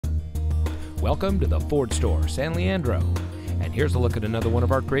Welcome to the Ford Store, San Leandro. And here's a look at another one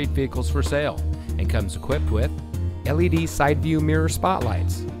of our great vehicles for sale. And comes equipped with LED side view mirror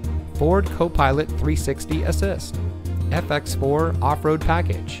spotlights, Ford Copilot 360 Assist, FX4 off-road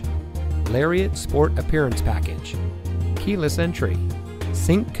package, Lariat Sport Appearance package, keyless entry,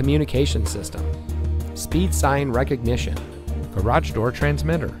 sync communication system, speed sign recognition, garage door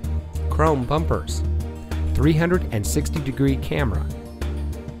transmitter, chrome bumpers, 360-degree camera.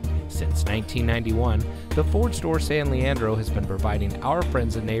 Since 1991, the Ford Store San Leandro has been providing our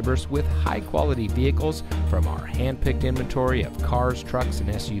friends and neighbors with high-quality vehicles from our hand-picked inventory of cars, trucks, and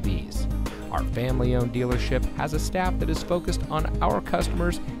SUVs. Our family-owned dealership has a staff that is focused on our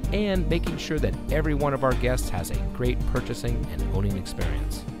customers and making sure that every one of our guests has a great purchasing and owning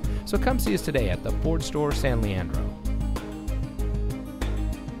experience. So come see us today at the Ford Store San Leandro.